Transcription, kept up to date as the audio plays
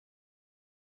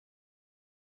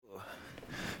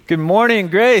Good morning,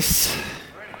 Grace.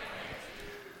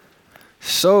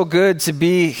 So good to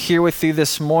be here with you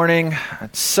this morning.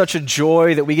 It's such a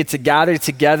joy that we get to gather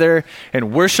together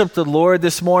and worship the Lord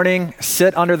this morning,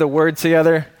 sit under the Word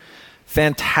together.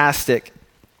 Fantastic.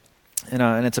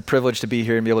 And it's a privilege to be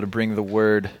here and be able to bring the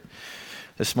Word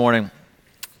this morning.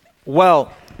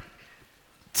 Well,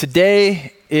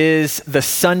 today is the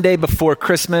Sunday before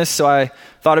Christmas, so I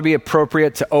thought it'd be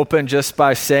appropriate to open just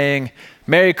by saying,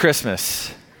 Merry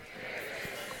Christmas.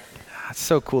 It's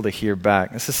so cool to hear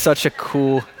back. This is such a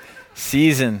cool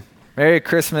season. Merry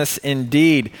Christmas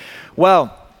indeed.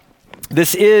 Well,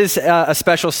 this is a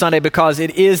special Sunday because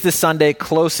it is the Sunday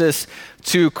closest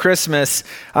to Christmas.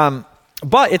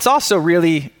 But it's also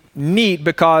really neat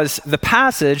because the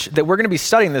passage that we're going to be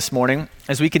studying this morning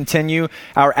as we continue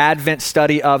our Advent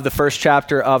study of the first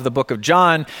chapter of the book of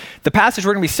John, the passage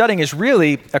we're going to be studying is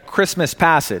really a Christmas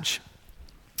passage.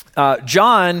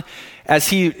 John, as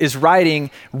he is writing,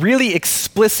 really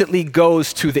explicitly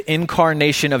goes to the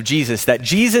incarnation of Jesus, that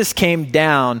Jesus came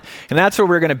down, and that's where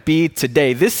we're going to be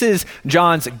today. This is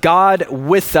John's God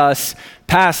with us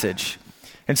passage.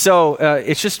 And so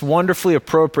it's just wonderfully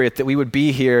appropriate that we would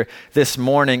be here this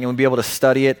morning and we'd be able to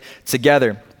study it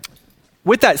together.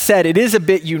 With that said, it is a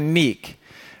bit unique.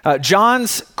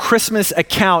 John's Christmas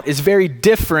account is very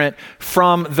different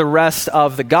from the rest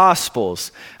of the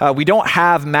Gospels. We don't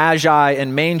have magi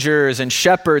and mangers and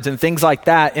shepherds and things like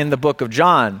that in the book of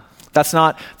John. That's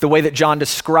not the way that John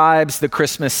describes the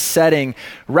Christmas setting.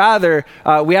 Rather,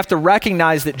 we have to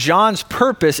recognize that John's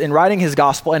purpose in writing his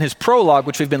gospel and his prologue,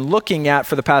 which we've been looking at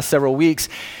for the past several weeks,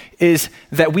 is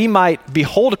that we might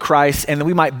behold Christ and that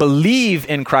we might believe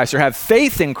in Christ or have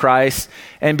faith in Christ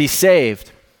and be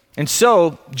saved. And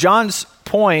so John's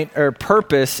point or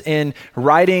purpose in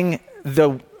writing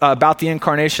about the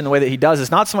incarnation the way that he does is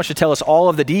not so much to tell us all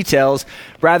of the details,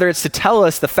 rather it's to tell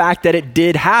us the fact that it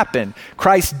did happen.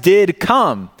 Christ did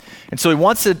come. And so he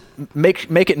wants to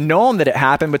make it known that it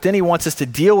happened, but then he wants us to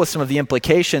deal with some of the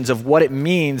implications of what it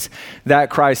means that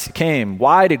Christ came.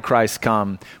 Why did Christ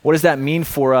come? What does that mean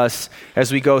for us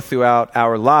as we go throughout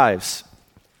our lives?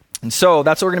 And so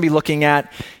that's what we're going to be looking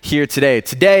at here today.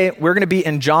 Today, we're going to be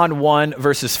in John 1,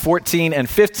 verses 14 and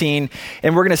 15,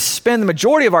 and we're going to spend the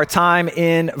majority of our time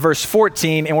in verse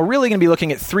 14, and we're really going to be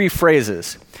looking at three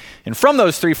phrases. And from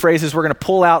those three phrases, we're going to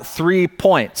pull out 3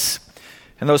 points.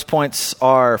 And those points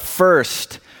are,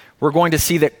 first, we're going to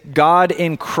see that God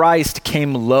in Christ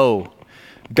came low.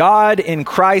 God in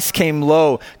Christ came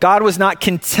low. God was not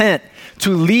content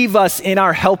to leave us in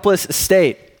our helpless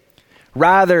state.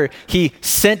 Rather, he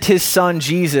sent his son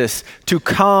Jesus to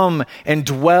come and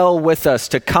dwell with us,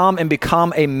 to come and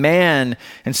become a man.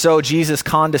 And so Jesus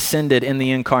condescended in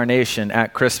the incarnation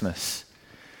at Christmas.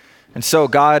 And so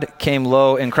God came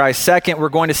low in Christ. Second, we're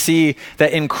going to see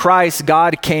that in Christ,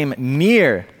 God came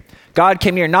near. God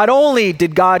came near. Not only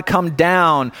did God come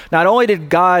down, not only did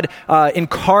God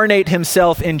incarnate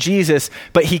himself in Jesus,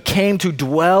 but he came to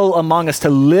dwell among us, to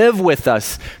live with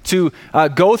us, to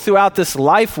go throughout this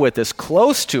life with us,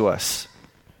 close to us.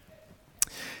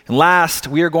 And last,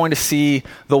 we are going to see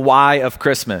the why of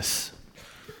Christmas.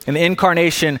 In the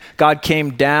incarnation, God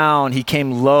came down, he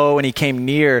came low, and he came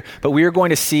near, but we are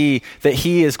going to see that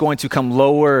he is going to come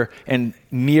lower and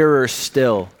nearer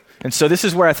still. And so this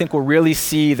is where I think we'll really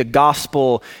see the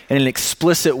gospel in an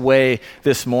explicit way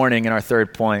this morning in our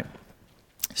third point.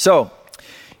 So,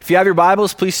 if you have your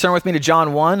Bibles, please turn with me to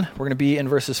John 1. We're going to be in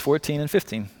verses 14 and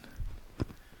 15.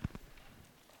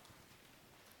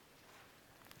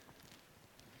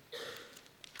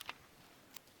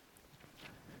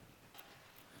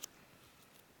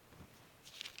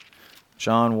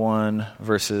 John 1,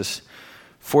 verses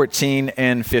 14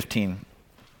 and 15.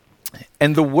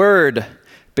 And the Word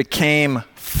became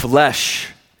flesh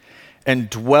and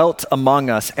dwelt among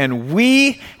us, and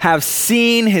we have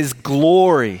seen his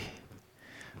glory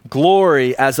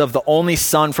as of the only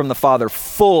Son from the Father,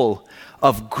 full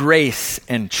of grace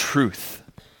and truth.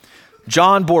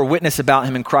 John bore witness about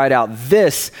him and cried out,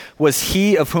 "This was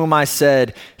he of whom I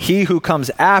said, he who comes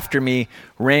after me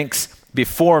ranks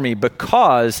before me,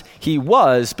 because he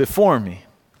was before me."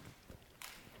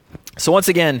 So once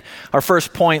again, our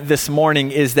first point this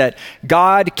morning is that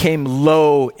God came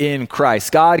low in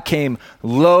Christ. God came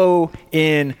low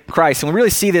in Christ. And we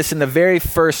really see this in the very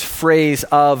first phrase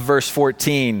of verse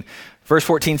 14. Verse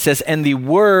 14 says, "And the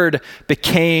Word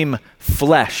became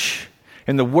flesh."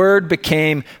 And the Word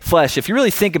became flesh. If you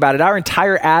really think about it, our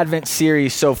entire Advent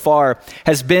series so far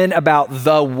has been about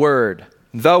the Word.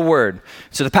 The Word.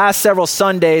 So the past several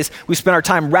Sundays, we spent our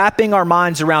time wrapping our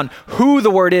minds around who the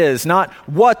Word is, not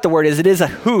what the Word is. It is a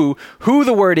who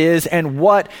the Word is and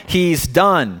what He's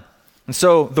done. And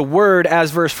so the Word,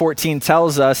 as verse 14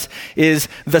 tells us, is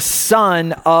the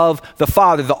Son of the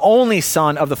Father, the only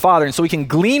Son of the Father. And so we can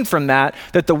glean from that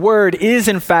the Word is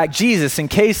in fact Jesus, in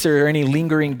case there are any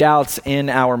lingering doubts in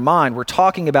our mind. We're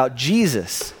talking about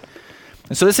Jesus.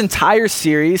 And so this entire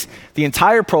series, the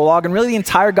entire prologue, and really the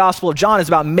entire Gospel of John is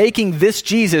about making this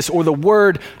Jesus, or the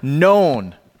Word,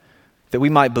 known, that we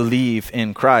might believe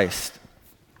in Christ.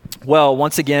 Well,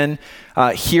 once again,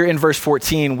 here in verse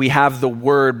 14, we have the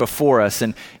Word before us.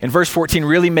 And verse 14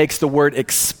 really makes the Word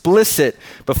explicit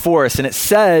before us. And it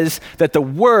says that the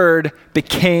Word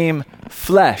became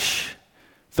flesh.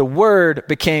 The Word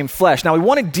became flesh. Now, we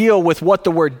want to deal with what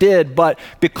the Word did, but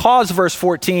because verse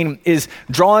 14 is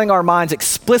drawing our minds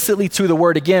explicitly to the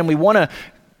Word again, we want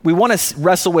to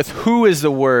wrestle with who is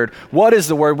the Word, what is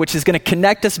the Word, which is going to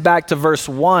connect us back to verse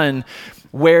 1,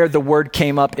 where the Word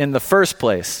came up in the first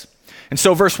place. And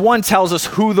so verse 1 tells us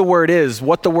who the Word is,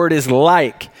 what the Word is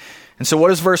like. And so what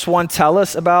does verse 1 tell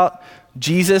us about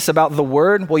Jesus, about the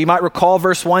Word? Well, you might recall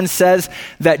verse 1 says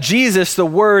that Jesus, the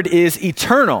Word, is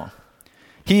eternal.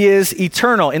 He is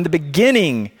eternal. In the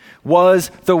beginning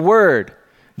was the Word.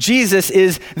 Jesus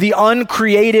is the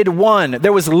uncreated one.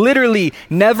 There was literally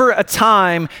never a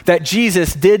time that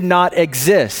Jesus did not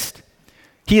exist.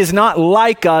 He is not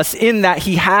like us in that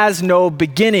he has no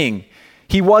beginning.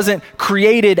 He wasn't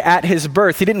created at his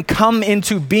birth. He didn't come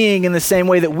into being in the same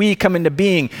way that we come into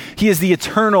being. He is the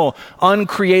eternal,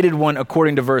 uncreated one,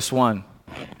 according to verse 1.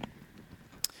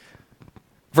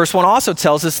 Verse 1 also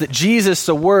tells us that Jesus,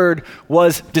 the Word,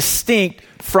 was distinct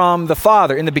from the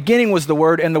Father. In the beginning was the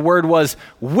Word, and the Word was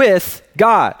with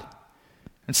God.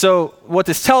 And so what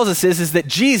this tells us is that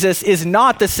Jesus is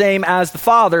not the same as the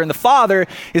Father, and the Father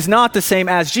is not the same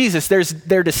as Jesus.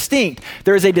 They're distinct.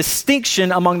 There is a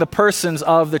distinction among the persons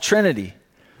of the Trinity.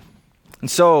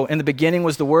 And so in the beginning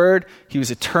was the Word. He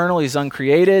was eternal. He's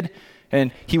uncreated.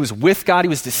 And he was with God. He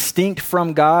was distinct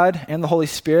from God and the Holy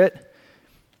Spirit.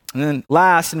 And then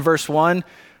last, in verse 1,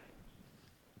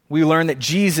 we learn that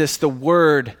Jesus, the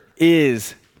Word,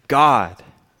 is God.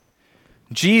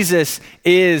 Jesus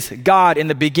is God. In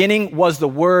the beginning was the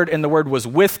Word, and the Word was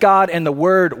with God, and the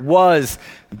Word was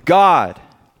God.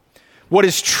 What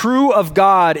is true of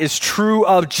God is true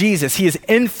of Jesus. He is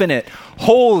infinite,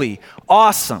 holy,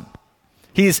 awesome.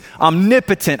 He's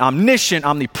omnipotent, omniscient,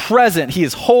 omnipresent. He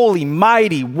is holy,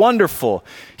 mighty, wonderful.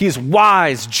 He is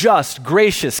wise, just,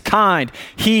 gracious, kind.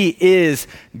 He is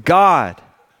God.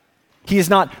 He is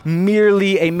not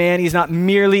merely a man. He's not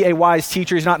merely a wise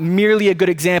teacher. He's not merely a good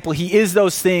example. He is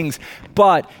those things,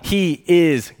 but he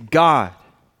is God.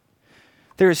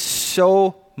 There is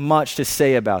so much to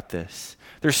say about this.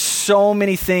 There's so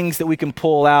many things that we can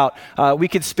pull out. We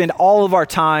could spend all of our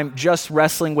time just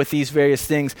wrestling with these various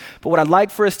things. But what I'd like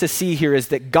for us to see here is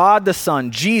that God the Son,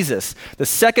 Jesus, the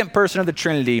second person of the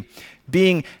Trinity,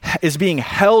 is being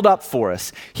held up for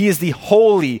us. He is the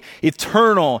holy,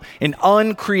 eternal, and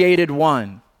uncreated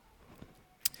one.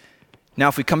 Now,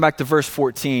 if we come back to verse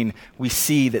 14, we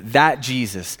see that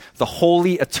Jesus, the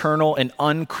holy, eternal, and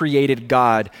uncreated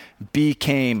God,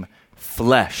 became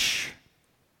flesh.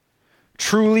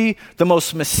 Truly the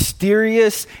most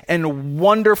mysterious and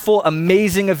wonderful,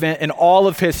 amazing event in all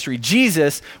of history.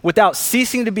 Jesus, without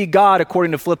ceasing to be God,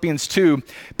 according to Philippians 2,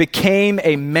 became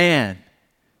a man.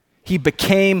 He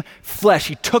became flesh.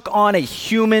 He took on a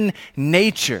human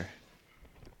nature.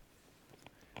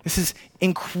 This is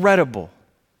incredible.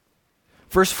 In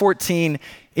verse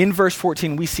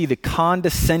 14, we see the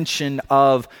condescension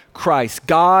of Christ.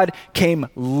 God came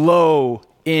low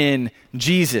in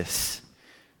Jesus.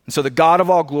 And so the God of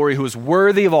all glory, who is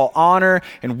worthy of all honor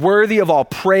and worthy of all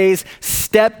praise,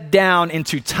 stepped down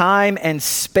into time and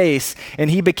space, and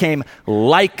he became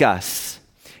like us.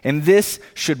 And this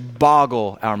should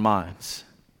boggle our minds.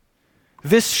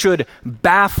 This should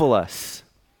baffle us.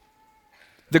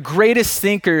 The greatest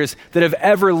thinkers that have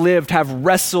ever lived have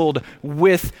wrestled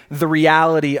with the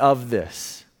reality of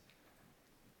this.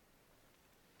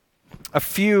 I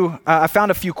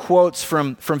found a few quotes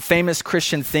from famous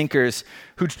Christian thinkers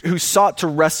who sought to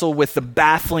wrestle with the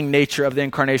baffling nature of the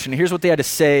incarnation. Here's what they had to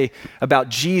say about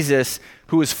Jesus,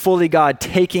 who is fully God,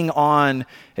 taking on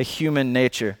a human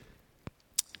nature.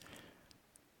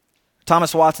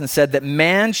 Thomas Watson said that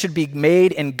man should be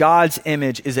made in God's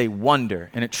image is a wonder,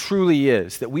 and it truly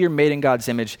is. That we are made in God's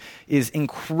image is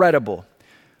incredible.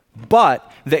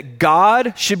 But that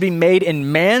God should be made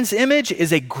in man's image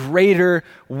is a greater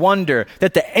wonder.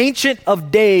 That the Ancient of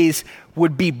Days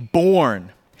would be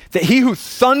born. that he who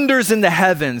thunders in the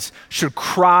heavens should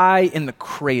cry in the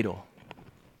cradle.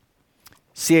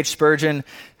 C.H. Spurgeon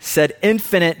said,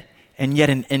 infinite and yet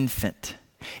an infant,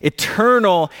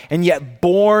 eternal and yet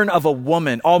born of a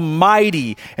woman,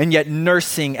 almighty and yet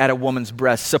nursing at a woman's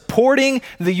breast, supporting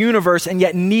the universe and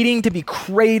yet needing to be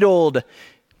cradled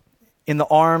in the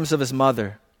arms of his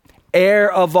mother,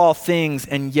 heir of all things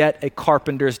and yet a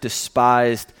carpenter's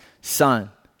despised son.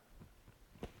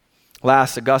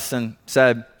 Last, Augustine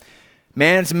said,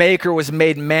 man's maker was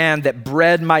made man that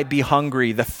bread might be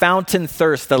hungry, the fountain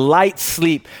thirst, the light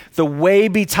sleep, the way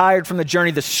be tired from the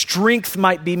journey, the strength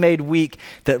might be made weak,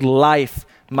 that life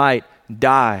might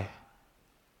die.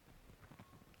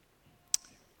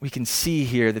 We can see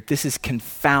here that this is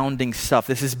confounding stuff.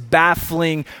 This is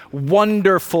baffling,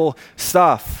 wonderful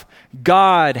stuff.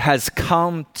 God has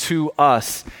come to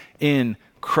us in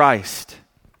Christ.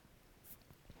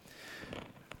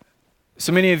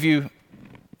 So many of you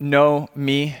know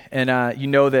me, and you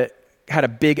know that I had a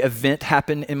big event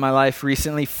happen in my life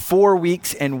recently. 4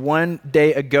 weeks and 1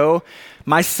 day ago,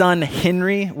 my son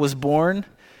Henry was born,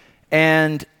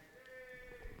 and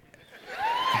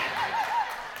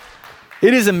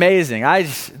it is amazing.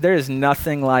 There is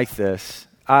nothing like this.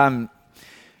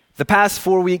 The past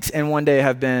 4 weeks and 1 day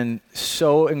have been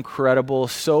so incredible,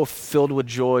 so filled with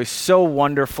joy, so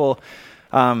wonderful.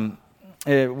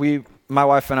 My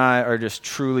wife and I are just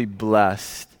truly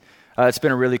blessed. It's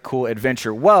been a really cool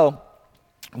adventure. Well,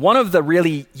 one of the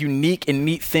really unique and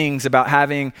neat things about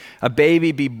having a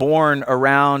baby be born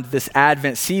around this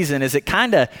Advent season is it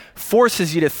kind of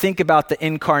forces you to think about the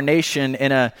incarnation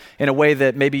in a way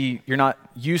that maybe you're not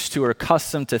used to or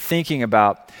accustomed to thinking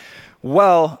about.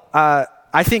 Well,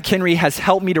 I think Henry has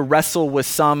helped me to wrestle with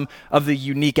some of the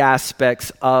unique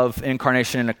aspects of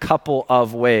incarnation in a couple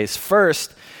of ways.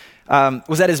 First,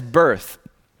 was at his birth.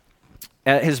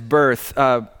 At his birth,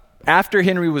 after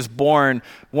Henry was born,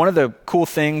 one of the cool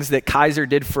things that Kaiser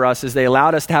did for us is they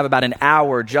allowed us to have about an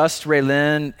hour, just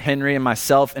Raylyn, Henry, and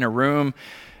myself in a room.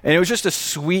 And it was just a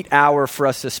sweet hour for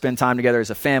us to spend time together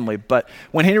as a family. But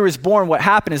when Henry was born, what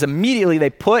happened is immediately they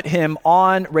put him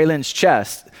on Raylyn's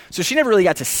chest. So she never really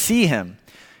got to see him.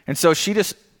 And so she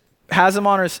just has him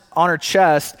on her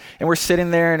chest, and we're sitting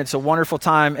there, and it's a wonderful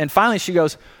time. And finally she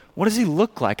goes, what does he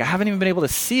look like? I haven't even been able to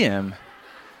see him.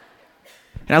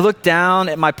 And I looked down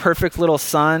at my perfect little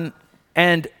son,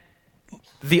 and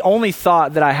the only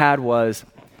thought that I had was,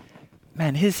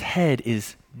 man, his head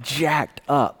is jacked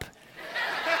up.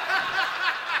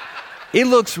 It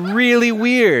looks really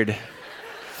weird.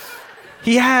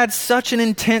 He had such an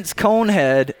intense cone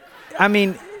head. I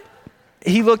mean,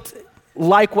 he looked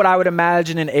like what I would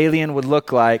imagine an alien would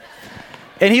look like.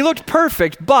 And he looked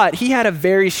perfect, but he had a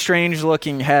very strange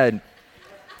looking head.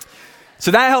 So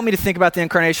that helped me to think about the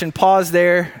incarnation. Pause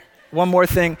there. One more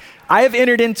thing. I have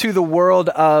entered into the world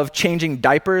of changing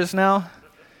diapers now,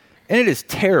 and it is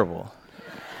terrible.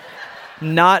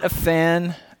 Not a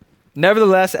fan.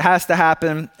 Nevertheless, it has to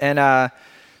happen. And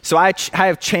so I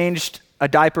have changed a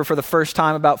diaper for the first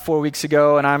time about 4 weeks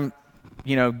ago, and I'm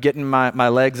getting my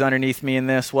legs underneath me in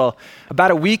this. Well, about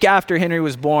a week after Henry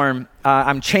was born,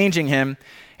 I'm changing him.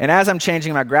 And as I'm changing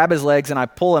him, I grab his legs and I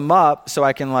pull him up so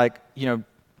I can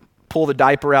pull the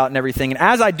diaper out and everything. And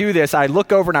as I do this, I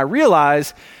look over and I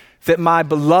realize that my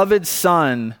beloved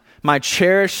son, my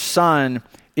cherished son,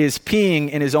 is peeing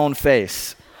in his own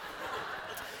face.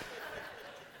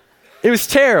 It was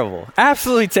terrible,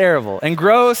 absolutely terrible and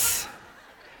gross.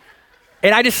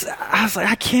 And I was like,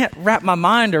 I can't wrap my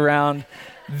mind around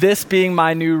this being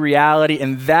my new reality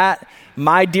and that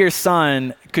my dear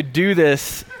son could do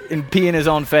this and pee in his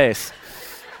own face.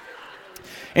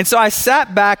 And so I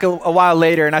sat back a while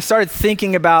later and I started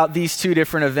thinking about these two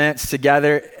different events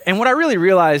together. And what I really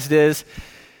realized is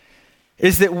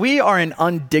that we are an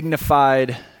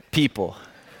undignified people.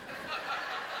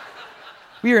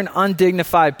 We are an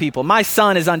undignified people. My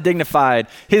son is undignified.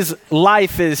 His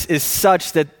life is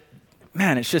such that,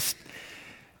 man,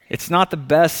 it's not the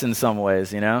best in some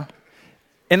ways, And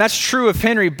that's true of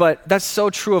Henry, but that's so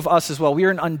true of us as well. We are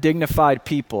an undignified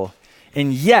people.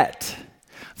 And yet,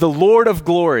 the Lord of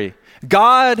glory,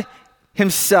 God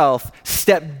himself,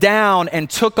 stepped down and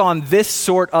took on this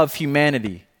sort of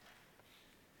humanity.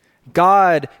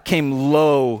 God came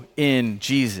low in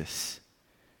Jesus.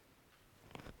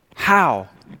 How?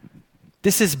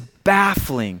 This is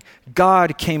baffling.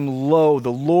 God came low.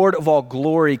 The Lord of all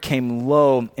glory came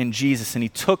low in Jesus, and he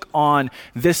took on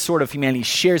this sort of humanity. He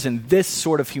shares in this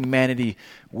sort of humanity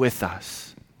with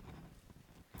us.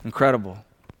 Incredible.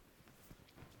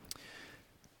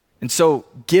 And so,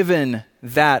 given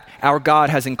that our God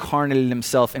has incarnated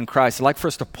himself in Christ, I'd like for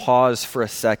us to pause for a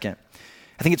second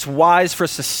I think it's wise for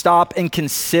us to stop and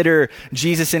consider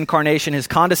Jesus' incarnation, his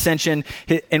condescension,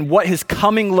 and what his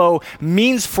coming low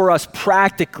means for us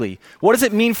practically. What does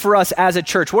it mean for us as a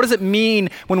church? What does it mean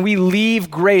when we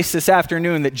leave Grace this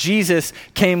afternoon that Jesus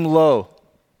came low?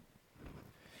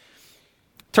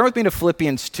 Turn with me to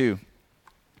Philippians 2.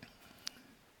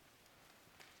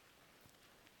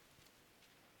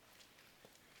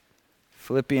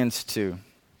 Philippians 2.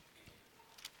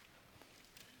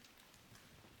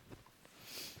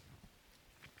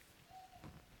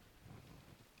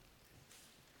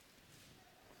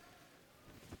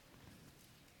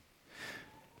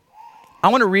 I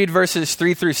want to read verses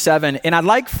 3 through 7, and I'd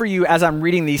like for you, as I'm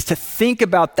reading these, to think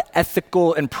about the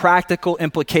ethical and practical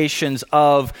implications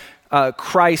of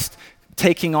Christ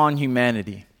taking on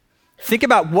humanity. Think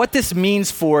about what this means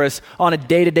for us on a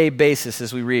day-to-day basis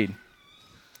as we read.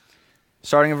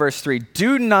 Starting in verse 3,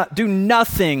 do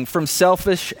nothing from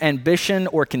selfish ambition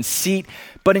or conceit,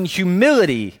 but in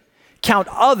humility count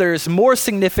others more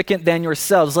significant than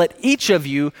yourselves. Let each of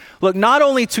you look not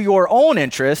only to your own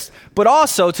interest, but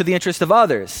also to the interest of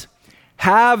others.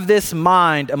 Have this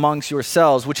mind amongst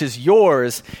yourselves, which is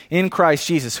yours in Christ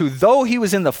Jesus, who though he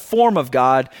was in the form of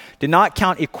God, did not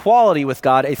count equality with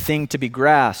God a thing to be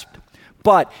grasped,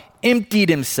 but emptied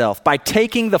himself by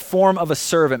taking the form of a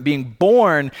servant, being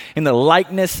born in the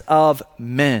likeness of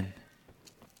men.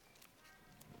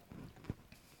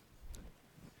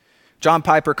 John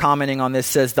Piper, commenting on this,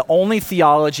 says the only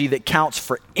theology that counts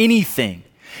for anything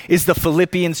is the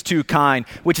Philippians 2 kind,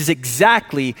 which is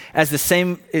exactly the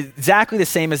same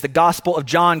as the Gospel of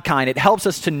John kind. It helps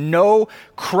us to know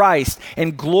Christ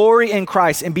and glory in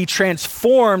Christ and be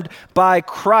transformed by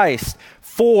Christ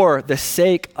for the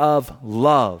sake of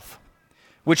love,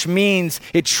 which means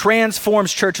it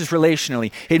transforms churches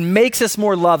relationally. It makes us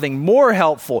more loving, more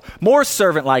helpful, more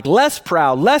servant-like, less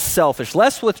proud, less selfish,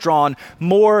 less withdrawn,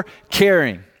 more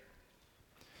caring.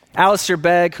 Alistair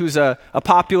Begg, who's a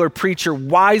popular preacher,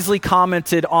 wisely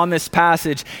commented on this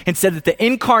passage and said that the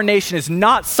incarnation is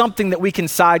not something that we can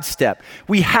sidestep.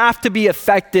 We have to be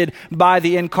affected by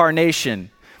the incarnation.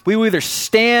 We will either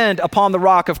stand upon the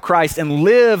rock of Christ and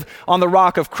live on the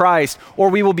rock of Christ, or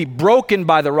we will be broken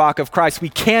by the rock of Christ. We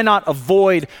cannot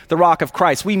avoid the rock of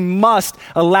Christ. We must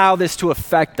allow this to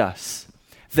affect us.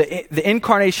 The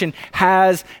incarnation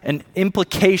has an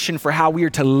implication for how we are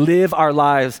to live our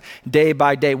lives day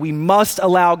by day. We must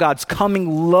allow God's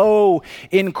coming low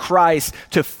in Christ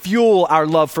to fuel our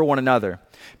love for one another.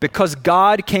 Because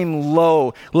God came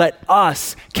low, let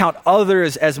us count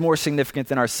others as more significant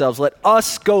than ourselves. Let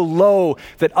us go low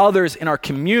that others in our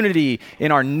community,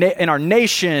 in our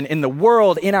nation, in the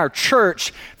world, in our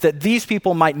church, that these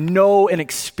people might know and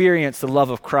experience the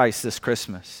love of Christ this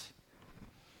Christmas.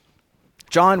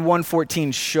 John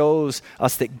 1:14 shows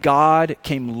us that God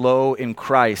came low in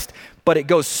Christ, but it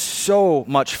goes so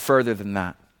much further than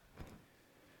that.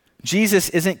 Jesus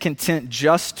isn't content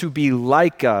just to be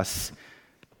like us.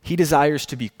 He desires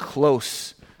to be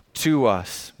close to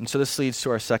us. And so this leads to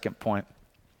our second point.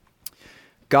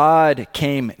 God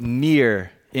came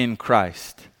near in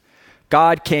Christ.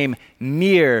 God came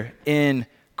near in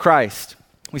Christ.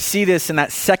 We see this in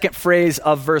that second phrase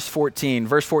of verse 14.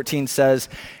 Verse 14 says,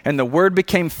 "And the Word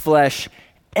became flesh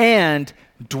and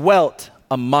dwelt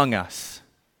among us."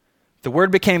 The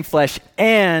Word became flesh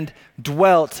and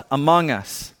dwelt among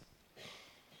us.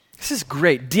 This is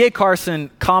great. D.A.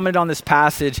 Carson commented on this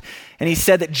passage, and he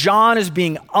said that John is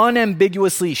being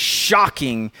unambiguously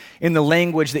shocking in the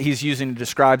language that he's using to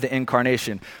describe the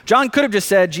incarnation. John could have just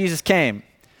said Jesus came,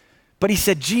 but he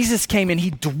said Jesus came and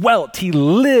he dwelt, he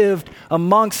lived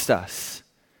amongst us.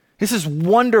 This is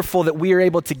wonderful that we are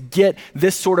able to get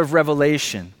this sort of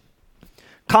revelation.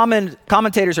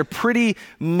 Commentators are pretty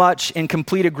much in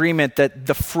complete agreement that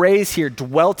the phrase here,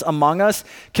 dwelt among us,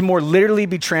 can more literally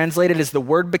be translated as the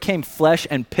Word became flesh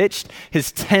and pitched his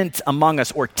tent among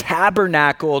us, or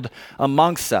tabernacled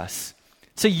amongst us.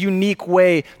 It's a unique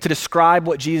way to describe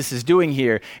what Jesus is doing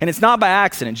here. And it's not by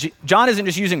accident. John isn't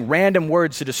just using random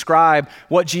words to describe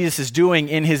what Jesus is doing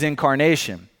in his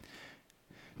incarnation.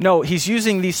 No, he's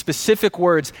using these specific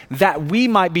words that we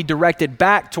might be directed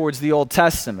back towards the Old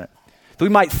Testament. We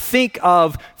might think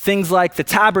of things like the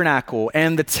tabernacle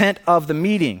and the tent of the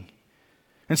meeting.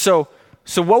 And so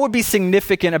what would be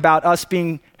significant about us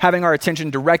having our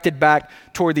attention directed back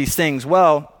toward these things?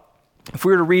 Well, if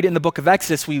we were to read in the book of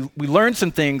Exodus, we learn some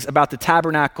things about the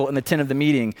tabernacle and the tent of the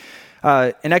meeting.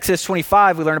 In Exodus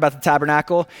 25, we learn about the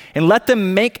tabernacle. "And let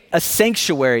them make a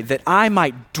sanctuary that I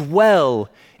might dwell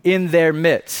in their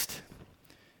midst."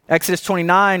 Exodus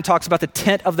 29 talks about the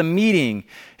tent of the meeting,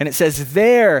 and it says,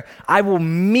 "There I will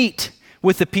meet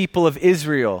with the people of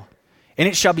Israel, and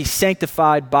it shall be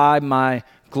sanctified by my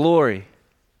glory.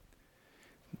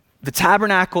 The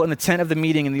tabernacle and the tent of the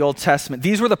meeting in the Old Testament,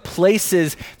 these were the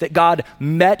places that God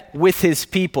met with his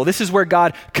people. This is where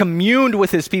God communed with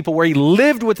his people, where he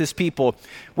lived with his people,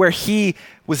 where he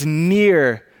was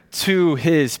near to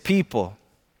his people.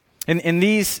 And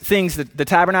these things, the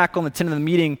tabernacle and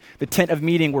the tent of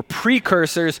meeting were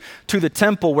precursors to the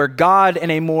temple, where God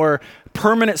in a more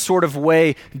permanent sort of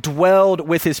way dwelled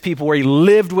with his people, where he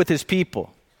lived with his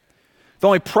people. The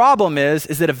only problem is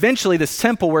that eventually this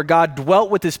temple where God dwelt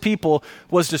with his people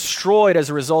was destroyed as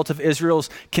a result of Israel's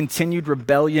continued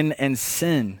rebellion and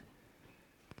sin.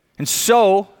 And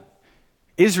so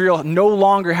Israel no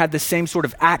longer had the same sort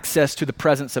of access to the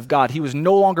presence of God. He was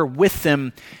no longer with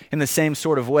them in the same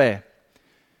sort of way.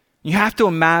 You have to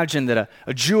imagine that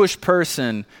a Jewish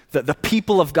person, the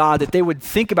people of God, that they would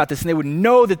think about this and they would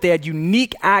know that they had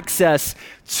unique access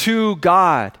to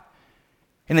God.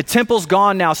 And the temple's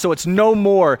gone now, so it's no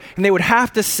more. And they would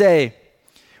have to say,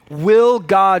 will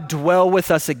God dwell with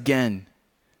us again?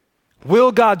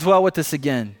 Will God dwell with us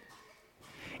again?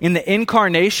 In the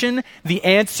incarnation, the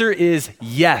answer is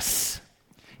yes.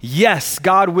 Yes,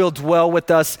 God will dwell with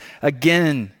us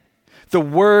again. The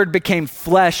Word became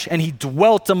flesh and he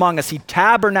dwelt among us. He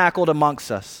tabernacled amongst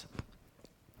us.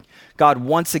 God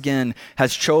once again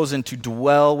has chosen to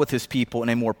dwell with his people in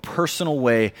a more personal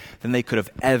way than they could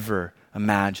have ever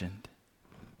imagined.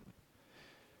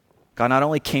 God not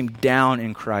only came down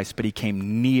in Christ, but he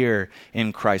came near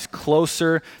in Christ,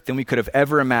 closer than we could have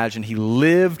ever imagined. He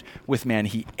lived with man.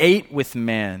 He ate with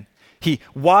man. He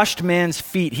washed man's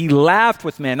feet. He laughed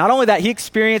with man. Not only that, he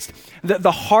experienced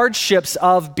the hardships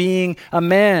of being a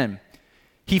man.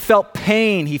 He felt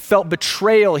pain. He felt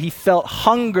betrayal. He felt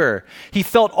hunger. He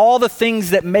felt all the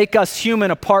things that make us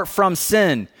human apart from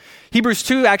sin. Hebrews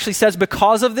 2 actually says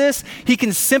because of this, he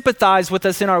can sympathize with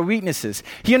us in our weaknesses.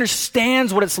 He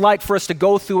understands what it's like for us to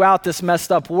go throughout this messed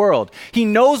up world. He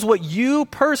knows what you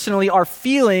personally are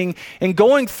feeling and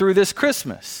going through this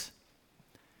Christmas.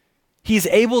 He's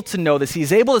able to know this.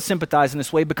 He's able to sympathize in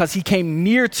this way because he came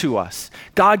near to us.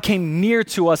 God came near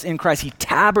to us in Christ. He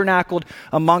tabernacled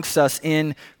amongst us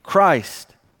in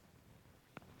Christ.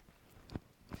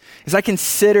 As I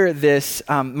consider this,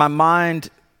 my mind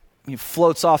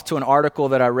floats off to an article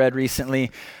that I read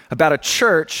recently about a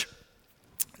church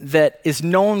that is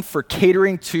known for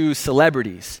catering to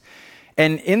celebrities.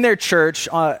 And in their church,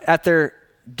 at their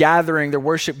gathering, their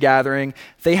worship gathering,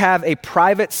 they have a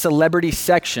private celebrity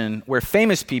section where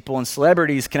famous people and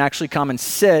celebrities can actually come and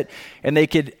sit, and they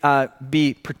could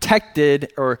be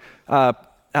protected or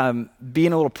be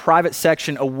in a little private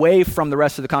section away from the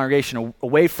rest of the congregation,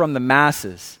 away from the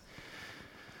masses.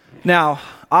 Now,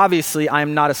 obviously, I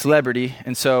am not a celebrity,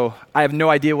 and so I have no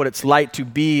idea what it's like to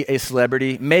be a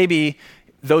celebrity. Maybe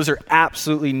those are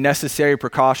absolutely necessary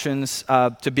precautions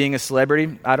to being a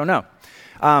celebrity. I don't know.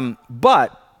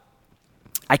 But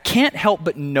I can't help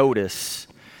but notice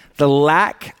the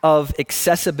lack of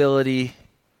accessibility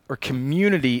or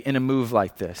community in a move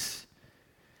like this.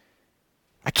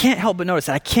 I can't help but notice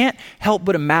that. I can't help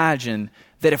but imagine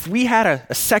that if we had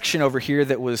a section over here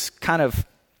that was kind of,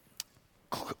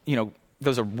 there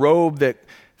was a robe that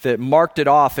marked it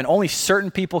off and only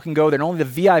certain people can go there and only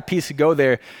the VIPs could go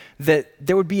there, that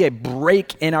there would be a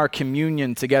break in our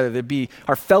communion together.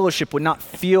 Our fellowship would not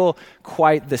feel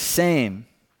quite the same.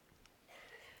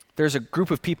 There's a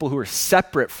group of people who are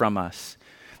separate from us.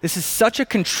 This is such a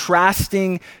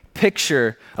contrasting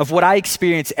picture of what I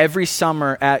experience every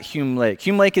summer at Hume Lake.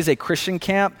 Hume Lake is a Christian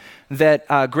camp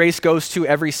that Grace goes to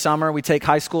every summer. We take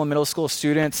high school and middle school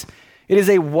students. It is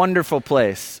a wonderful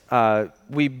place.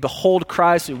 We behold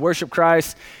Christ, we worship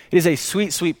Christ. It is a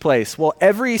sweet, sweet place. Well,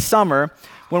 every summer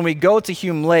when we go to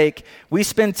Hume Lake, we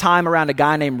spend time around a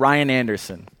guy named Ryan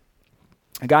Anderson.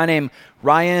 A guy named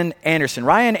Ryan Anderson.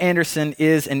 Ryan Anderson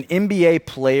is an NBA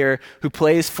player who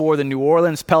plays for the New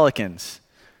Orleans Pelicans.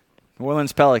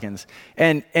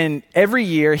 And every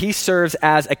year he serves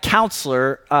as a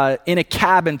counselor in a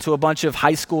cabin to a bunch of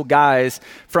high school guys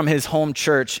from his home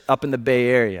church up in the Bay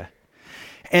Area.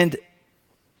 And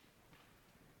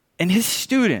his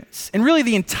students, and really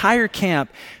the entire camp,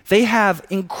 they have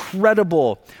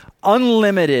incredible,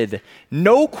 unlimited,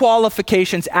 no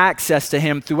qualifications access to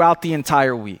him throughout the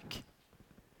entire week.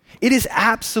 It is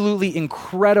absolutely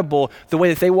incredible the way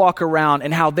that they walk around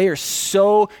and how they are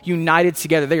so united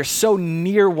together. They are so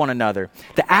near one another.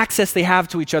 The access they have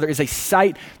to each other is a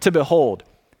sight to behold.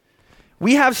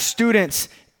 We have students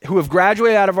who have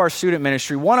graduated out of our student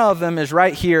ministry. One of them is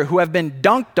right here, who have been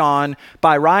dunked on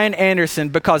by Ryan Anderson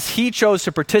because he chose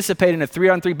to participate in a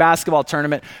 3-on-3 basketball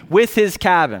tournament with his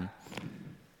cabin.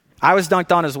 I was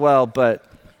dunked on as well, but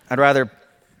I'd rather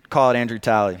call it Andrew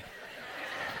Talley.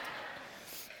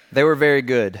 They were very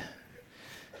good.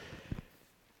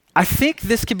 I think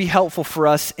this could be helpful for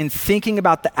us in thinking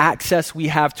about the access we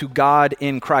have to God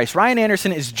in Christ. Ryan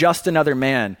Anderson is just another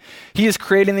man. He is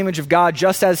created in the image of God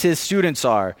just as his students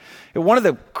are. And one of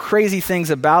the crazy things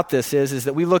about this is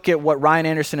that we look at what Ryan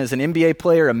Anderson is, an NBA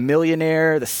player, a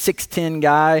millionaire, the 6'10"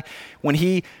 guy. When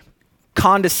he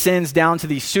condescends down to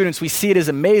these students, we see it as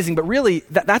amazing, but really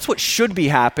that's what should be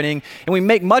happening, and we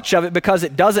make much of it because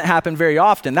it doesn't happen very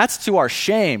often. That's to our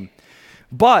shame.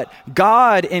 But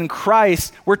God in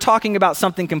Christ, we're talking about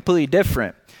something completely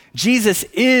different. Jesus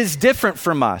is different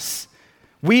from us.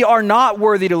 We are not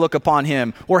worthy to look upon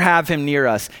him or have him near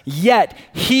us. Yet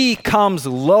he comes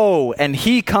low and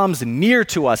he comes near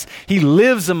to us. He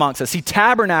lives amongst us. He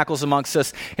tabernacles amongst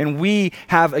us, and we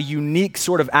have a unique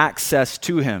sort of access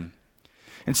to him.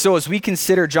 And so as we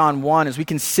consider John 1, as we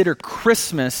consider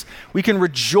Christmas, we can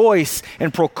rejoice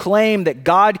and proclaim that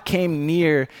God came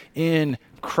near in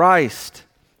Christ.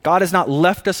 God has not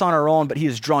left us on our own, but he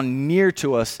has drawn near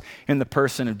to us in the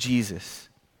person of Jesus.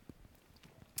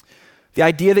 The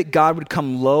idea that God would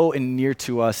come low and near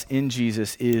to us in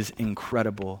Jesus is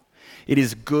incredible. It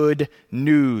is good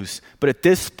news, but at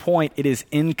this point, it is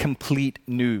incomplete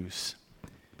news.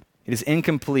 It is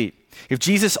incomplete. If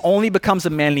Jesus only becomes a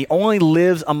man and he only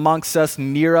lives amongst us,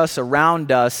 near us,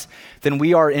 around us, then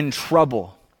we are in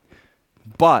trouble.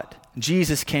 But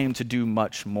Jesus came to do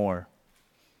much more.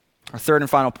 Our third and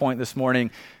final point this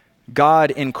morning,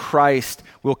 God in Christ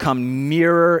will come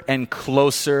nearer and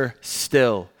closer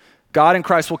still. God in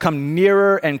Christ will come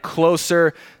nearer and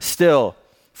closer still.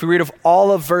 If we read of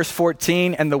all of verse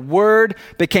 14, and the Word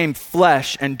became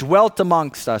flesh and dwelt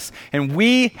amongst us, and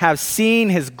we have seen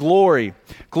his glory,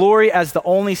 glory as the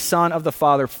only Son of the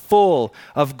Father, full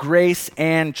of grace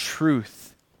and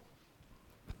truth.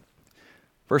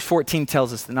 Verse 14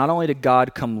 tells us that not only did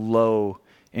God come low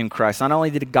in Christ, not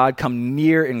only did God come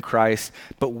near in Christ,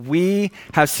 but we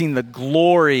have seen the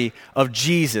glory of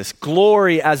Jesus,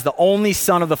 glory as the only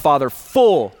Son of the Father,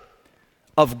 full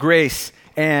of grace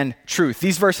and truth.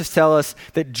 These verses tell us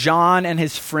that John and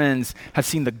his friends have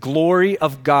seen the glory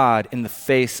of God in the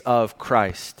face of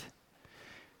Christ.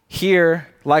 Here,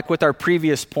 like with our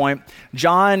previous point,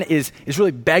 John is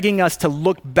really begging us to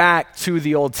look back to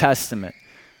the Old Testament,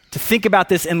 to think about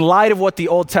this in light of what the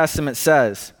Old Testament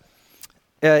says.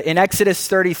 In Exodus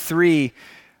 33,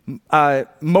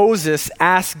 Moses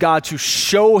asked God to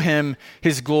show him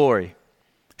his glory.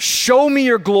 Show me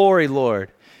your glory,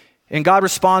 Lord. And God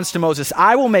responds to Moses,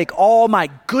 I will make all my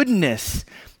goodness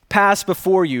pass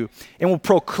before you and will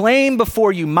proclaim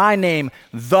before you my name,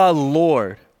 the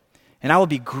Lord. And I will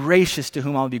be gracious to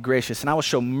whom I will be gracious, and I will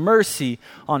show mercy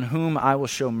on whom I will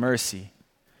show mercy.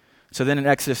 So then in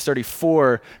Exodus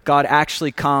 34, God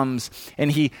actually comes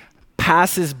and he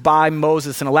passes by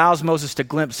Moses and allows Moses to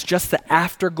glimpse just the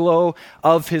afterglow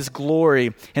of his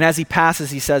glory. And as he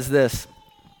passes, he says this,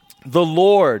 the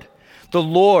Lord,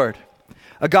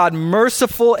 a God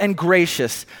merciful and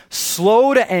gracious,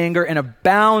 slow to anger and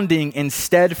abounding in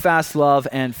steadfast love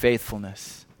and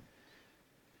faithfulness.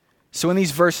 So in these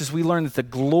verses, we learn that the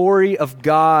glory of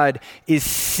God is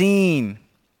seen.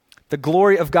 The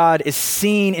glory of God is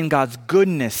seen in God's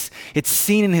goodness. It's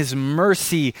seen in his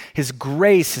mercy, his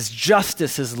grace, his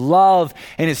justice, his love,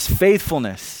 and his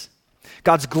faithfulness.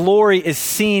 God's glory is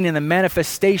seen in the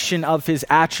manifestation of his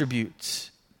attributes.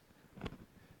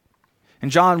 In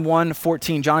John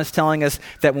 1:14, John is telling us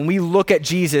that when we look at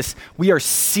Jesus, we are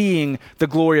seeing the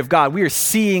glory of God. We are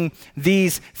seeing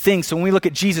these things. So when we look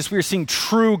at Jesus, we are seeing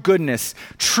true goodness,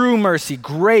 true mercy,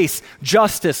 grace,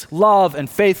 justice, love, and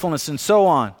faithfulness, and so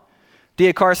on.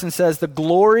 D.A. Carson says, the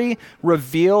glory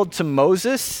revealed to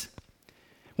Moses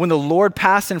when the Lord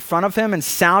passed in front of him and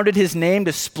sounded his name,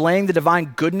 displaying the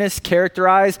divine goodness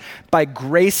characterized by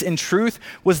grace and truth,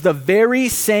 was the very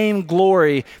same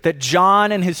glory that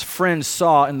John and his friends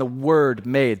saw in the Word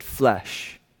made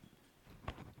flesh.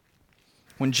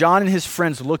 When John and his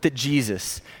friends looked at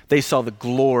Jesus, they saw the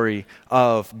glory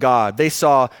of God. They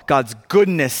saw God's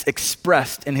goodness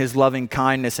expressed in his loving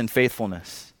kindness and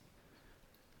faithfulness.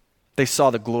 They saw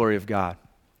the glory of God.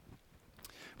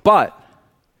 But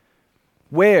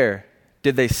where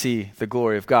did they see the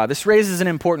glory of God? This raises an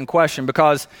important question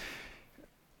because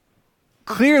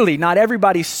clearly not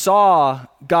everybody saw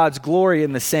God's glory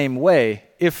in the same way.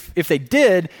 If they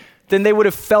did, then they would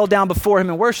have fell down before him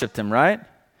and worshiped him, right?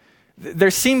 There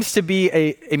seems to be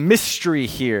a mystery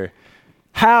here.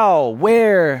 How,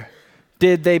 where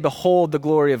did they behold the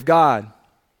glory of God?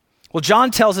 Well, John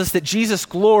tells us that Jesus'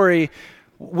 glory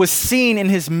was seen in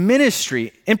his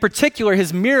ministry, in particular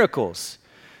his miracles.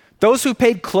 Those who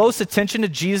paid close attention to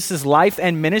Jesus' life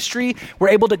and ministry were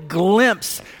able to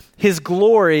glimpse his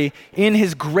glory in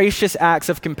his gracious acts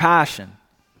of compassion.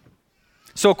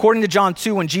 So according to John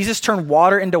 2, when Jesus turned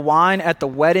water into wine at the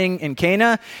wedding in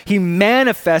Cana, he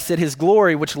manifested his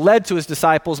glory, which led to his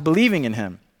disciples believing in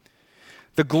him.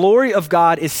 The glory of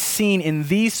God is seen in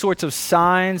these sorts of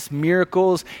signs,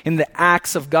 miracles, in the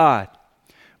acts of God.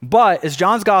 But as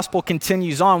John's gospel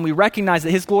continues on, we recognize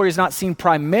that his glory is not seen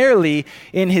primarily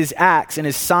in his acts and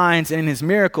his signs and in his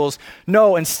miracles.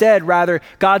 No, instead, rather,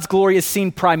 God's glory is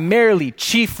seen primarily,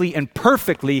 chiefly, and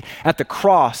perfectly at the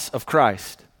cross of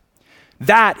Christ.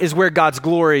 That is where God's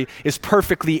glory is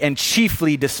perfectly and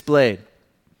chiefly displayed.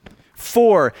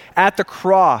 For at the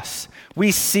cross,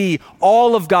 we see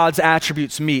all of God's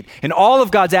attributes meet, and all of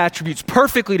God's attributes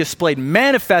perfectly displayed,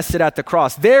 manifested at the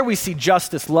cross. There we see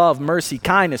justice, love, mercy,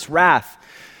 kindness, wrath.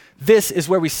 This is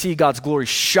where we see God's glory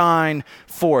shine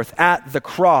forth, at the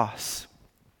cross.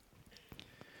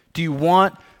 Do you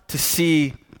want to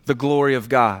see the glory of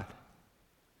God?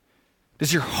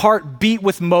 Does your heart beat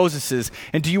with Moses's?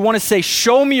 And do you want to say,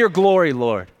 show me your glory,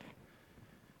 Lord?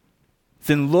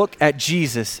 Then look at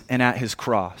Jesus and at his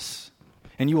cross,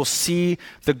 and you will see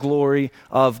the glory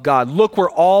of God. Look where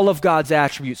all of God's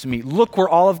attributes meet. Look where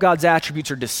all of God's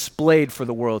attributes are displayed for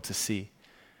the world to see,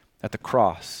 at the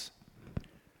cross.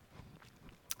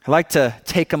 I'd like to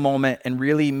take a moment and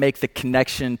really make the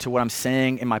connection to what I'm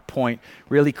saying in my point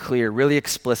really clear, really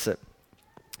explicit.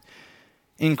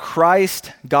 In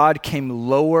Christ, God came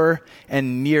lower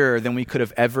and nearer than we could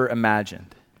have ever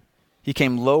imagined. He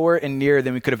came lower and nearer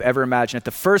than we could have ever imagined. At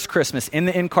the first Christmas, in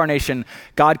the incarnation,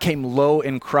 God came low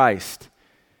in Christ.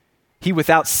 He,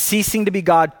 without ceasing to be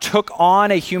God, took on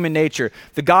a human nature.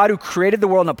 The God who created the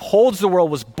world and upholds the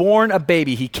world was born a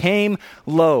baby. He came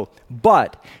low,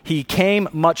 but he came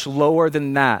much lower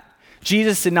than that.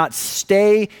 Jesus did not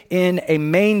stay in a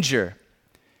manger.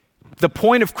 The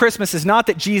point of Christmas is not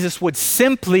that Jesus would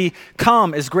simply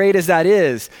come, as great as that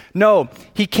is. No,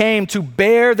 he came to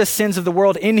bear the sins of the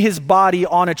world in his body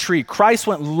on a tree. Christ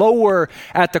went lower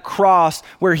at the cross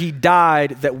where he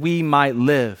died that we might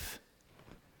live.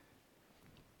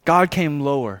 God came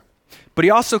lower, but he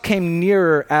also came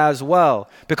nearer as well.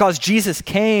 Because Jesus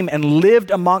came and lived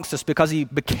amongst us, because he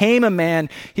became a man,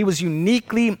 he was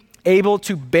uniquely able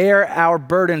to bear our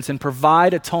burdens and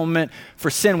provide atonement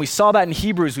for sin. We saw that in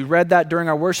Hebrews. We read that during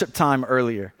our worship time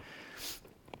earlier.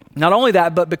 Not only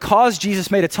that, but because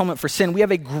Jesus made atonement for sin, we have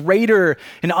a greater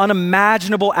and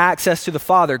unimaginable access to the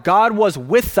Father. God was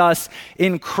with us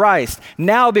in Christ.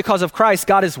 Now, because of Christ,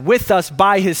 God is with us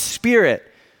by his Spirit.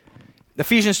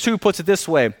 Ephesians 2 puts it this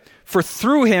way: for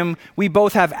through him we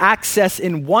both have access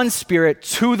in one Spirit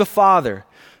to the Father.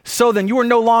 So then you are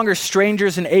no longer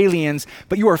strangers and aliens,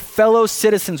 but you are fellow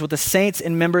citizens with the saints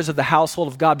and members of the household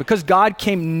of God. Because God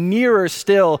came nearer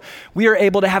still, we are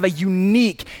able to have a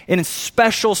unique and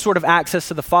special sort of access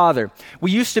to the Father.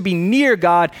 We used to be near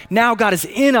God. Now God is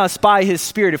in us by his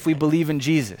Spirit if we believe in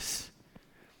Jesus.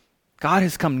 God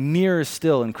has come nearer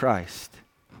still in Christ.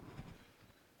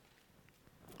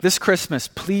 This Christmas,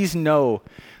 please know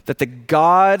that the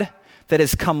God that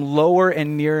has come lower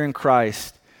and nearer in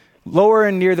Christ, lower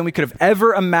and nearer than we could have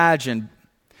ever imagined,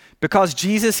 because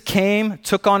Jesus came,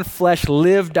 took on flesh,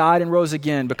 lived, died, and rose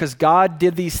again, because God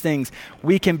did these things,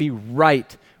 we can be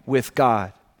right with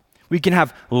God. We can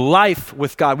have life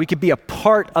with God. We can be a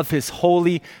part of his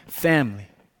holy family.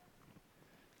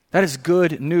 That is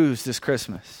good news this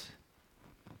Christmas.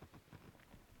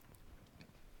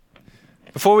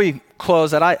 Before we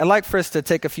close, I'd like for us to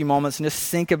take a few moments and just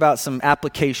think about some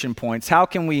application points. How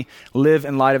can we live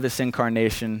in light of this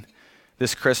incarnation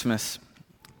this Christmas?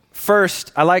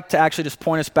 First, I like to actually just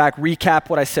point us back, recap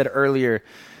what I said earlier.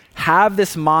 Have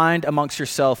this mind amongst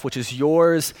yourself, which is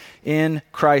yours in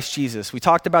Christ Jesus. We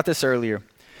talked about this earlier.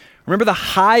 Remember the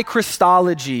high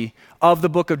Christology of the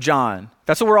book of John.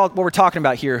 That's what we're talking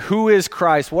about here. Who is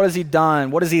Christ? What has he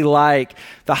done? What is he like?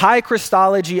 The high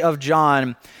Christology of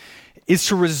John is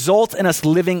to result in us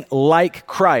living like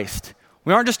Christ.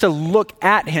 We aren't just to look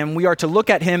at him, we are to look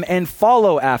at him and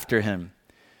follow after him.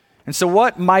 And so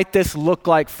what might this look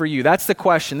like for you? That's the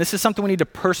question. This is something we need to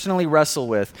personally wrestle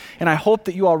with. And I hope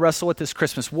that you all wrestle with this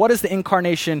Christmas. What does the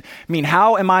incarnation mean?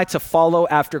 How am I to follow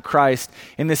after Christ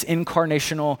in this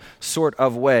incarnational sort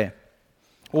of way?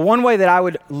 Well, one way that I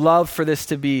would love for this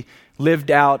to be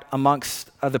lived out amongst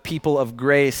the people of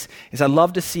grace is I'd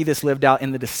love to see this lived out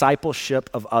in the discipleship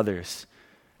of others.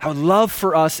 I would love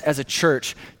for us as a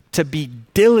church to be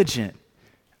diligent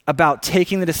about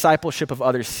taking the discipleship of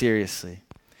others seriously.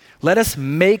 Let us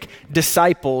make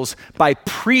disciples by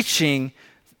preaching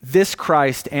this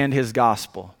Christ and his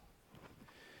gospel.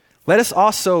 Let us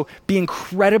also be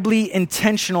incredibly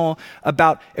intentional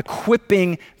about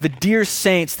equipping the dear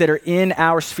saints that are in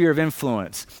our sphere of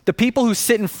influence. The people who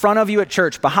sit in front of you at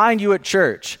church, behind you at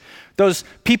church, those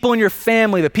people in your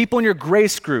family, the people in your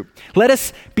grace group. Let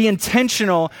us be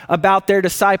intentional about their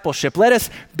discipleship. Let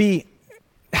us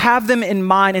have them in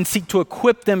mind and seek to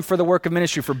equip them for the work of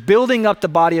ministry, for building up the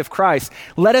body of Christ.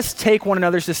 Let us take one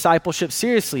another's discipleship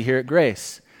seriously here at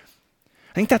Grace.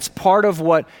 I think that's part of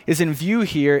what is in view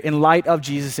here in light of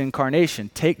Jesus'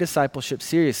 incarnation. Take discipleship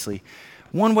seriously.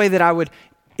 One way that I would,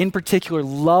 in particular,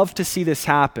 love to see this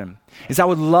happen is I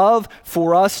would love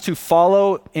for us to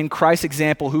follow in Christ's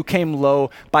example who came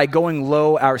low by going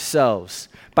low ourselves,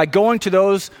 by going to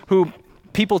those who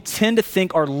people tend to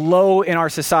think are low in our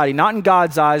society, not in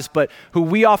God's eyes, but who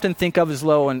we often think of as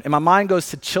low. And my mind goes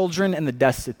to children and the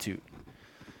destitute.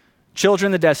 Children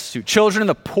and the destitute. Children and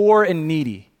the poor and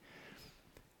needy.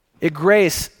 At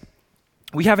Grace,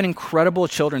 we have an incredible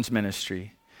children's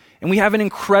ministry, and we have an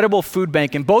incredible food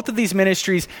bank, and both of these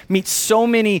ministries meet so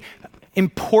many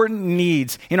important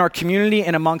needs in our community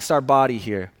and amongst our body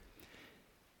here.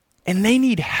 And they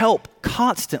need help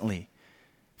constantly.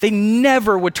 They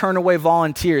never would turn away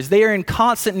volunteers. They are in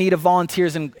constant need of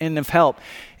volunteers and of help.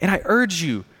 And I urge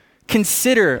you,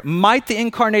 consider, might the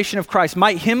incarnation of Christ,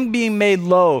 might him being made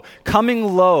low,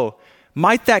 coming low,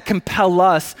 might that compel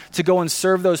us to go and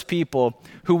serve those people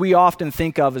who we often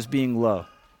think of as being low?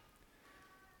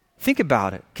 Think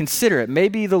about it. Consider it.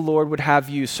 Maybe the Lord would have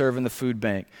you serve in the food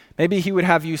bank. Maybe he would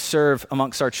have you serve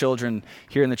amongst our children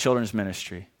here in the children's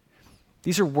ministry.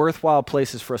 These are worthwhile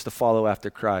places for us to follow after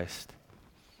Christ.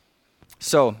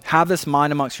 So have this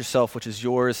mind amongst yourself, which is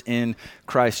yours in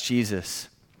Christ Jesus.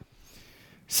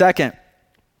 Second,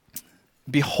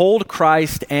 behold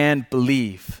Christ and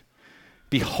believe.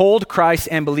 Behold Christ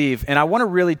and believe. And I want to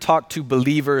really talk to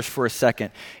believers for a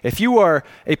second. If you are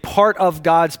a part of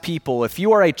God's people, if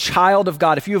you are a child of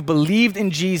God, if you have believed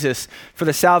in Jesus for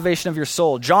the salvation of your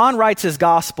soul, John writes his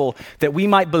gospel that we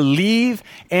might believe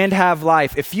and have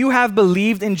life. If you have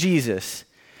believed in Jesus,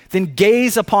 then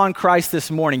gaze upon Christ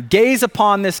this morning. Gaze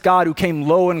upon this God who came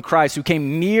low in Christ, who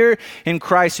came near in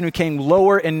Christ, and who came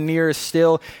lower and nearer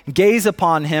still. Gaze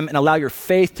upon him and allow your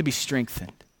faith to be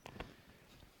strengthened.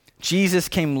 Jesus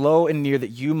came low and near that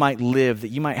you might live, that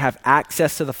you might have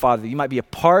access to the Father, that you might be a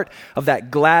part of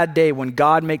that glad day when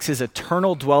God makes his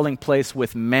eternal dwelling place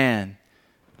with man.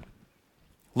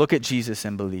 Look at Jesus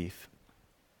and believe.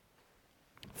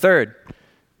 Third,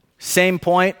 same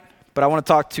point, but I want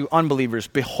to talk to unbelievers.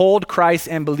 Behold Christ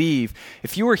and believe.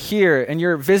 If you are here and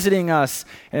you're visiting us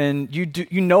and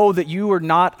you know that you are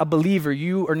not a believer,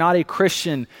 you are not a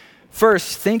Christian,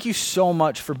 first, thank you so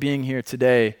much for being here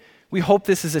today. We hope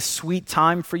this is a sweet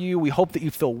time for you. We hope that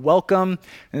you feel welcome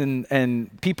and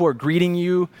people are greeting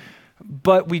you.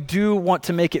 But we do want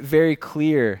to make it very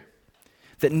clear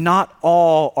that not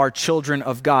all are children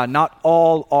of God. Not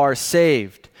all are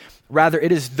saved. Rather,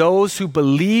 it is those who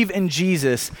believe in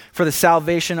Jesus for the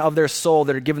salvation of their soul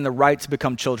that are given the right to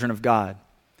become children of God.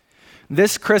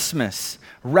 This Christmas,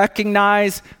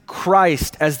 recognize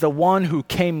Christ as the one who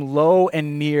came low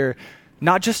and near,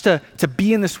 not just to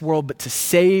be in this world, but to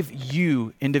save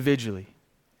you individually.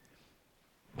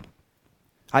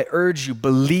 I urge you,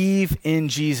 believe in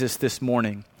Jesus this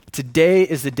morning. Today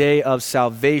is the day of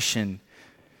salvation.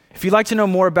 If you'd like to know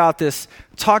more about this,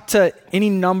 talk to any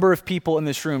number of people in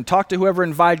this room. Talk to whoever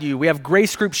invited you. We have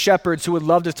Grace Group shepherds who would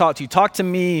love to talk to you. Talk to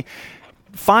me.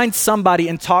 Find somebody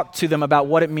and talk to them about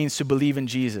what it means to believe in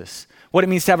Jesus, what it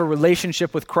means to have a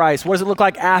relationship with Christ. What does it look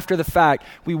like after the fact?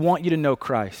 We want you to know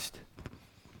Christ.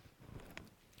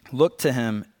 Look to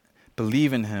him,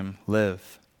 believe in him,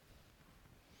 live.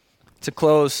 To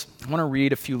close, I want to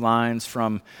read a few lines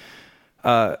from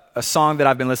a song that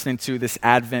I've been listening to this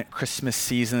Advent Christmas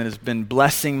season that has been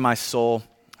blessing my soul.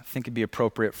 I think it'd be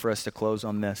appropriate for us to close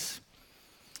on this.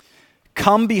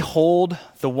 Come behold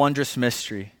the wondrous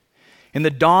mystery in the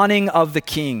dawning of the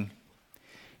King.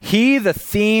 He, the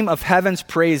theme of heaven's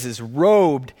praises,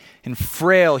 robed in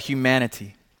frail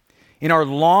humanity. In our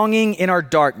longing, in our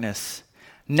darkness,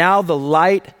 now the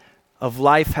light of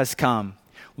life has come.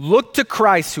 Look to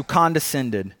Christ who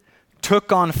condescended,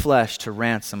 took on flesh to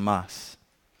ransom us.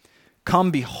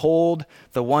 Come behold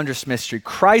the wondrous mystery.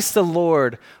 Christ the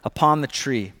Lord upon the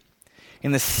tree.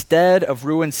 In the stead of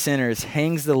ruined sinners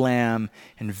hangs the Lamb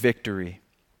in victory.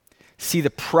 See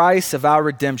the price of our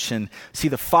redemption. See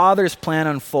the Father's plan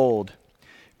unfold,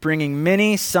 bringing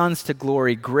many sons to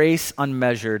glory, grace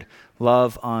unmeasured,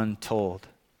 love untold.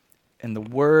 And the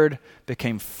Word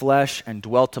became flesh and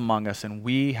dwelt among us, and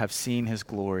we have seen his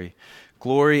glory.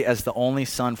 Glory as the only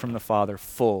Son from the Father,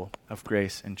 full of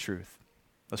grace and truth.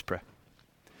 Let's pray.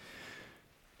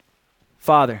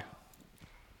 Father,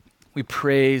 we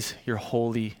praise your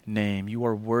holy name. You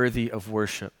are worthy of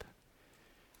worship.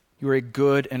 You are a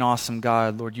good and awesome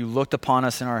God, Lord. You looked upon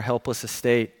us in our helpless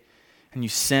estate, and you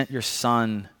sent your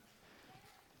Son,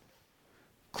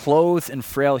 clothed in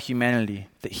frail humanity,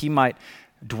 that he might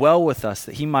dwell with us,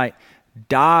 that he might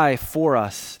die for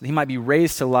us, that he might be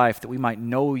raised to life, that we might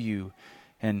know you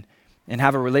and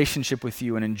have a relationship with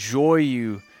you and enjoy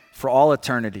you for all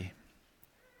eternity.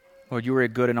 Lord, you are a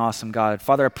good and awesome God.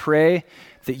 Father, I pray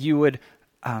that you would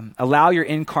allow your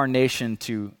incarnation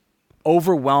to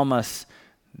overwhelm us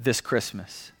this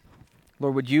Christmas.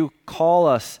 Lord, would you call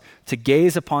us to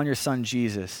gaze upon your Son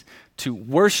Jesus, to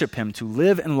worship him, to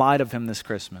live in light of him this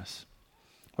Christmas.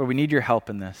 Lord, we need your help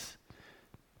in this.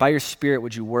 By your Spirit,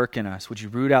 would you work in us? Would you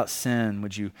root out sin?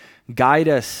 Would you guide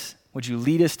us? Would you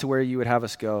lead us to where you would have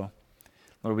us go?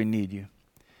 Lord, we need you.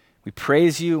 We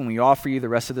praise you and we offer you the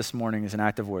rest of this morning as an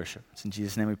act of worship. It's in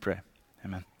Jesus' name we pray.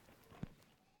 Amen.